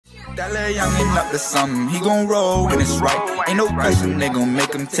That little youngin' up to something, he gon' roll when it's right. Ain't no question, they gon'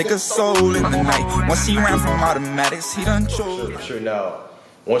 make him take a soul in the night. Once he ran from automatics, he done chose. For sure. Now,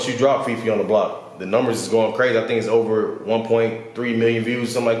 once you drop FEFE on the block, the numbers is going crazy. I think it's over 1.3 million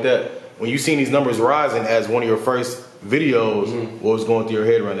views, something like that. When you seen these numbers rising as one of your first videos, what was going through your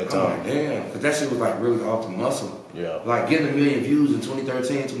head around that time? Oh, damn, because that shit was like really off the muscle. Yeah. Like getting 1 million views in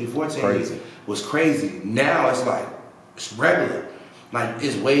 2013, 2014 was crazy. Now it's like, it's regular. Like,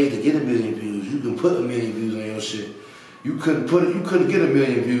 it's ways to get 1 million views. You can put 1 million views on your shit. You couldn't get 1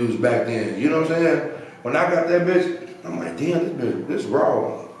 million views back then. You know what I'm saying? When I got that bitch, I'm like, damn, this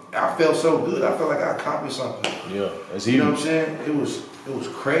raw. I felt so good. I felt like I accomplished something. Yeah, it's you know what I'm saying? It was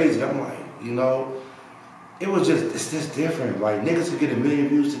crazy. I'm like, you know, it's just different. Like, niggas could get 1 million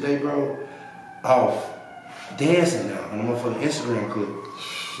views today, bro, off dancing now on a motherfucking Instagram clip.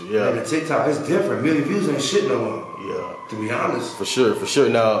 Yeah. Like a TikTok, it's different. 1 million views ain't shit no more. Yeah. To be honest. For sure.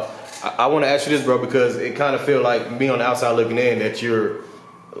 Now, I want to ask you this, bro, because it kind of feel like me on the outside looking in that you're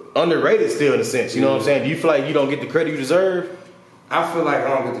underrated still in a sense. You know what I'm saying? Do you feel like you don't get the credit you deserve? I feel like I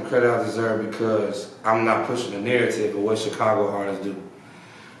don't get the credit I deserve because I'm not pushing the narrative of what Chicago artists do.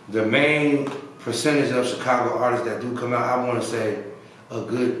 The main percentage of Chicago artists that do come out, I want to say a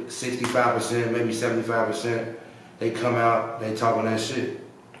good 65%, maybe 75%, they come out, they talking that shit.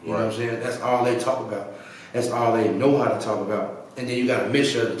 You know what I'm saying? That's all they talk about. That's all they know how to talk about. And then you got a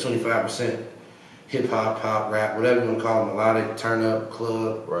mixture of the 25% hip hop, pop, rap, whatever you want to call it, melodic, turn up,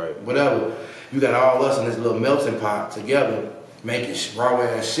 club, whatever. You got all us in this little melting pot together making raw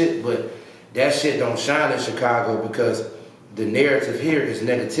ass shit, but that shit don't shine in Chicago because the narrative here is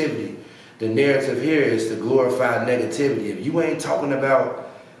negativity. The narrative here is to glorify negativity. If you ain't talking about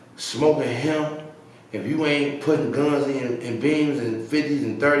smoking hemp, if you ain't putting guns in beams and 50s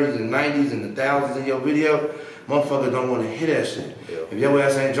and 30s and 90s and the thousands in your video, motherfuckers don't want to hear that shit. Yeah. If your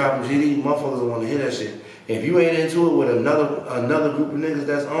ass ain't dropping GD, motherfuckers don't want to hear that shit. If you ain't into it with another group of niggas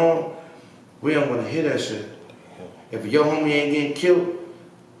that's on, we don't want to hear that shit. If your homie ain't getting killed,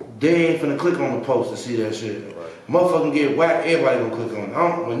 they ain't finna click on the post to see that shit. Motherfucking get whacked, everybody gonna click on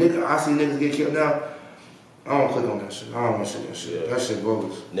it. When I see niggas get killed now, I don't click on that shit. I don't want to see that shit. That shit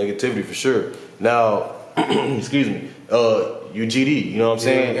bogus. Negativity for sure. Now, excuse me, you GD, you know what I'm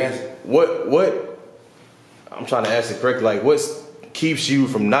saying? What, I'm trying to ask it correctly, like what keeps you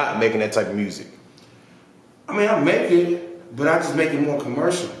from not making that type of music? I mean, I make it, but I just make it more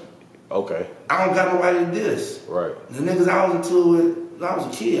commercial. Okay. I don't got nobody to diss. Right. The niggas I was into it when I was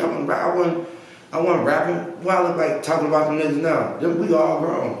a kid, I wasn't rapping. Why I look like talking about them niggas now? We all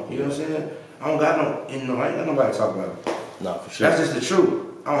grown, you know what I'm saying? I ain't got nobody to talk about. Nah, for sure. That's just the truth.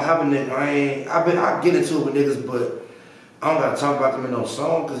 I don't have a nigga. I get into it with niggas, but I don't gotta talk about them in no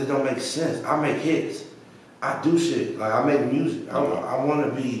song because it don't make sense. I make hits. I do shit. Like, I make music. I want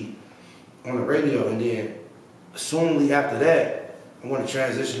to be on the radio, and then soonly after that, I want to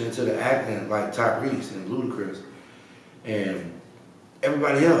transition into the acting like Tyrese and Ludacris and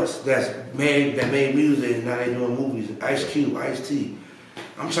everybody else that made music and now they doing movies. Ice Cube, Ice-T.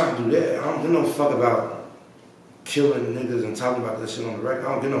 I'm trying to do that. I don't give no fuck about killing niggas and talking about that shit on the record.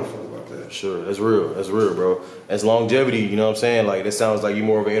 I don't give no fuck about that. Sure, that's real, bro. That's longevity, you know what I'm saying? Like, that sounds like you're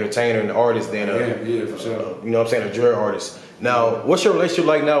more of an entertainer and an artist than yeah, for sure. You know what I'm saying, a drill artist. Now, what's your relationship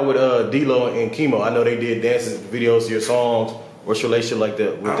like now with Dlow and Kemo? I know they did dances, videos to your songs. What's your relationship like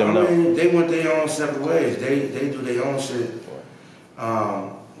that with them now? I mean, they went their own separate ways. They do their own shit.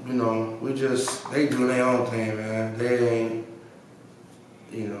 You know, they do their own thing, man. They ain't,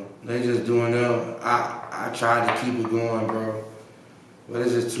 you know, they just doing them. I tried to keep it going, bro. But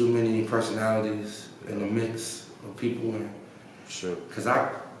it's just too many personalities in the mix of people. And, sure. Cause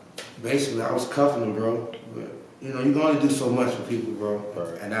I was cuffing them, bro. But, you know, you can only do so much for people, bro.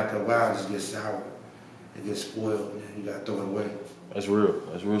 Right. And after a while, it just gets sour. It gets spoiled, and then you gotta throw it away. That's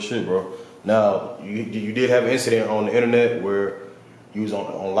real shit, bro. Now, you did have an incident on the internet where you was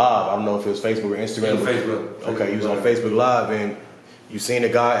on live. I don't know if it was Facebook or Instagram. Facebook. Okay, you was on Facebook Live, and you seen a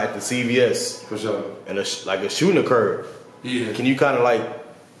guy at the CVS. For sure. And like a shooting occurred. Yeah. Can you kind of like,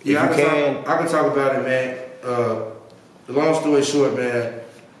 I can talk about it, man. The long story short, man,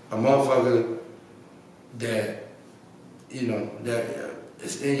 a motherfucker that, you know, that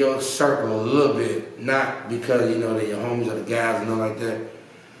it's in your circle a little bit, not because, you know, they're your homies or the guys and nothing like that.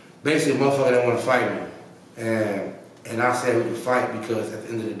 Basically, a motherfucker that want to fight me. And I said we can fight because at the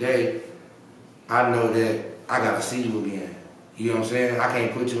end of the day, I know that I got to see you again. You know what I'm saying? I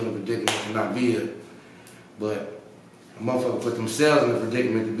can't put you in a predicament to not be here. But a motherfucker put themselves in a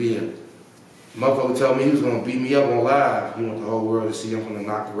predicament to be here. A motherfucker told me he was going to beat me up on live. He want the whole world to see him, going to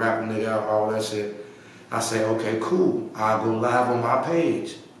knock the rapper nigga out, all that shit. I say, okay, cool. I'll go live on my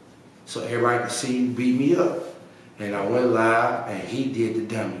page. so everybody could see you beat me up. And I went live, and he did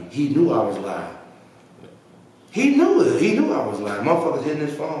the dummy. He knew I was live. He knew it. He knew I was live. Motherfuckers hitting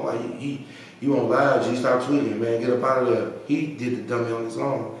his phone like, you on live, G, stop tweeting, man, get up out of there. He did the dummy on his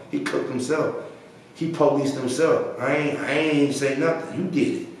own. He cooked himself. He policed himself. I ain't even say nothing. You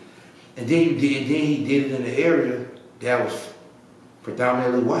did it. And then he did it in the area that was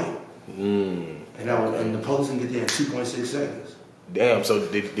predominantly white. And the police didn't get there in 2.6 seconds. Damn, so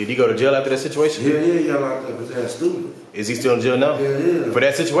did he go to jail after that situation? Yeah, he got locked up. That's stupid. Is he still in jail now? Yeah. For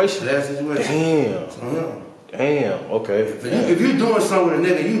that situation? For that situation. Damn. Damn, okay. If you're doing something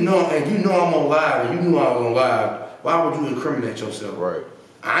with a nigga, you know I'm on live, and you knew I was on live, why would you incriminate yourself? Right.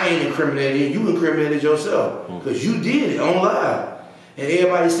 I ain't incriminated you, incriminated yourself. Because you did it on live. And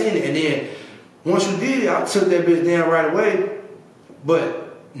everybody seen it. And then, once you did it, I took that bitch down right away.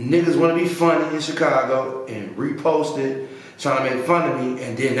 But niggas want to be funny in Chicago and repost it, trying to make fun of me,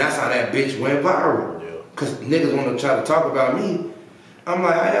 and then that's how that bitch went viral. Because niggas want to try to talk about me. I'm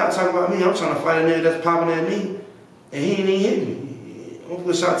like, hey, y'all talking about me? I'm trying to fight a nigga that's popping at me, and he ain't even hit me. I'm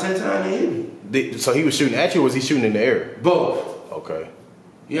gonna shot 10 times and he hit me. So he was shooting at you, or was he shooting in the air? Both. Okay.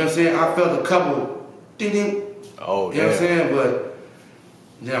 You know what I'm saying? I felt a couple ding. Oh, you know what I'm saying? But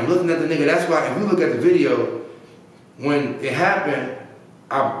then I'm looking at the nigga. That's why if you look at the video, when it happened,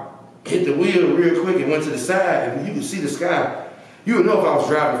 I hit the wheel real quick and went to the side. If you could see the sky, you would know if I was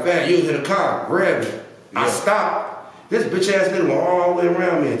driving fast. You would hit a car, grab it. I stopped. This bitch ass nigga went all the way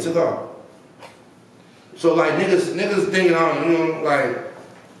around me and took off. So like niggas thinking like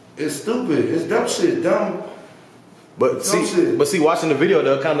it's stupid. It's dumb shit, dumb. But see, watching the video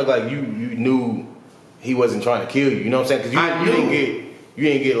though, it kind of looked like you knew he wasn't trying to kill you. You know what I'm saying? Because you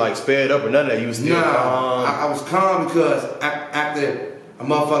didn't get like sped up or none of that. You was still calm. I was calm because after a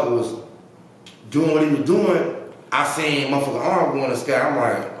motherfucker was doing what he was doing, I seen motherfucker arm go in the sky. I'm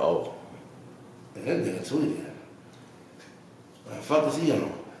like, oh, that nigga tweeting. What the fuck is he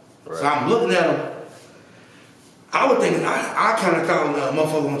on? Right. So I'm looking at him. I was thinking, I kind of thought a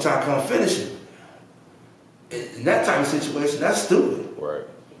motherfucker gonna try to come finish it. In that type of situation, that's stupid. Right.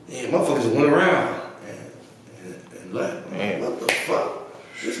 Yeah, motherfuckers just went around and left. Man, what the fuck?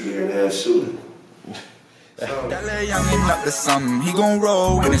 This weird ass shooting. That little youngin' up to something, he gon'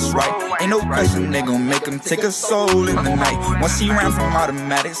 roll when it's right. Ain't no question they gon' make him take a soul in the night. Once he ran from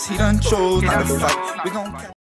automatics, he done chose not to fight. We gon'